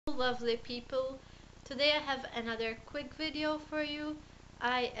lovely people. Today I have another quick video for you.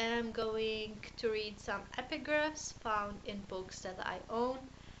 I am going to read some epigraphs found in books that I own.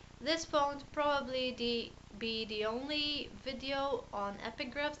 This won't probably be the only video on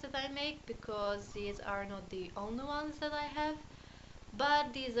epigraphs that I make because these are not the only ones that I have,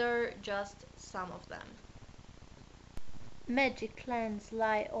 but these are just some of them. Magic lands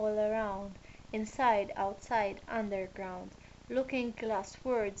lie all around, inside, outside, underground. Looking glass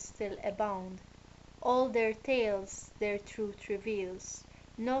words still abound. All their tales their truth reveals.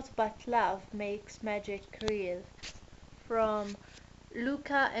 Naught but love makes magic real. From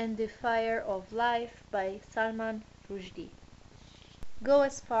Luca and the Fire of Life by Salman Rushdie. Go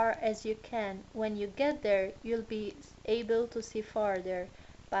as far as you can. When you get there, you'll be able to see farther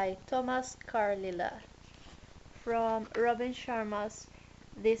by Thomas Carlyle. From Robin Sharma's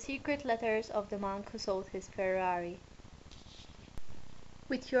The Secret Letters of the Monk Who Sold His Ferrari.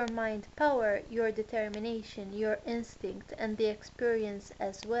 With your mind power, your determination, your instinct, and the experience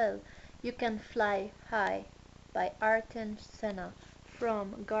as well, you can fly high. By Ayrton Senna.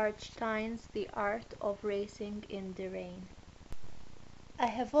 From Garth Stein's The Art of Racing in the Rain. I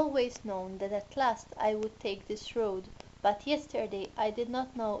have always known that at last I would take this road, but yesterday I did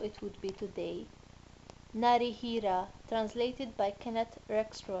not know it would be today. Narihira, translated by Kenneth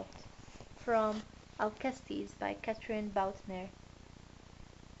Rexroth. From Alcestis by Catherine Bautner.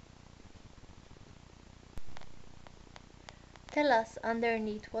 Tell us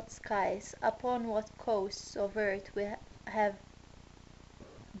underneath what skies, upon what coasts of earth we have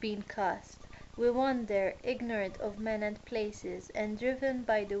been cast. We wander, ignorant of men and places, and driven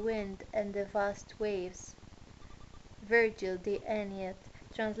by the wind and the vast waves. Virgil, the Aeneid,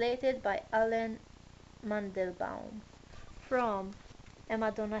 translated by Alan Mandelbaum. From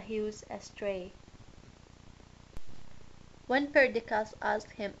Emma Donahue's Astray. When Perdiccas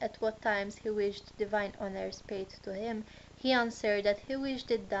asked him at what times he wished divine honours paid to him, he answered that he wished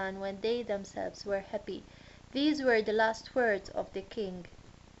it done when they themselves were happy. These were the last words of the king.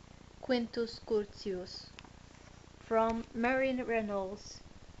 Quintus Curtius. From Marion Reynolds'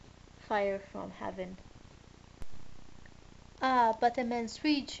 Fire from Heaven. Ah, but a man's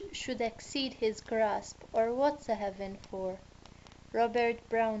reach should exceed his grasp, or what's a heaven for? Robert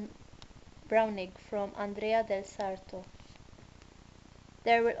Browning. From Andrea del Sarto.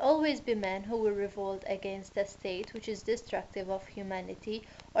 There will always be men who will revolt against a state which is destructive of humanity,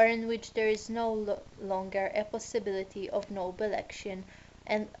 or in which there is no longer a possibility of noble action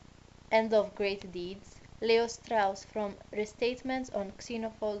and of great deeds. Leo Strauss. From Restatements on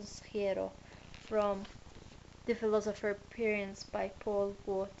Xenophon's Hero. From The Philosopher Prince by Paul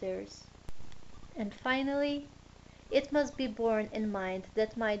Waters. And finally, it must be borne in mind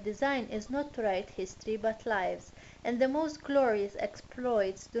that my design is not to write history but lives, and the most glorious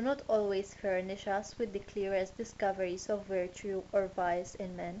exploits do not always furnish us with the clearest discoveries of virtue or vice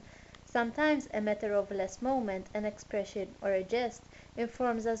in men. Sometimes a matter of less moment, an expression or a jest,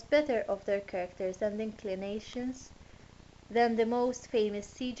 informs us better of their characters and inclinations than the most famous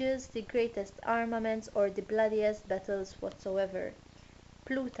sieges, the greatest armaments, or the bloodiest battles whatsoever.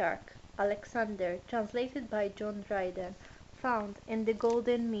 Plutarch, Alexander, translated by John Dryden, found in The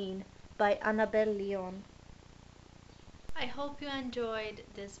Golden Mean by Annabel Lyon. I hope you enjoyed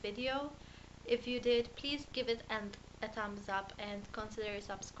this video. If you did, please give it a thumbs up and consider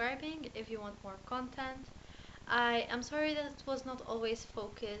subscribing if you want more content. I am sorry that it was not always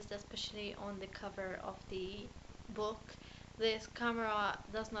focused, especially on the cover of the book. This camera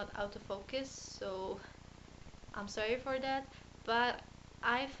does not autofocus, so I'm sorry for that, but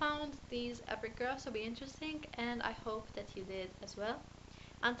I found these epigraphs to be interesting and I hope that you did as well.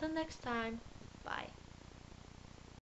 Until next time, bye.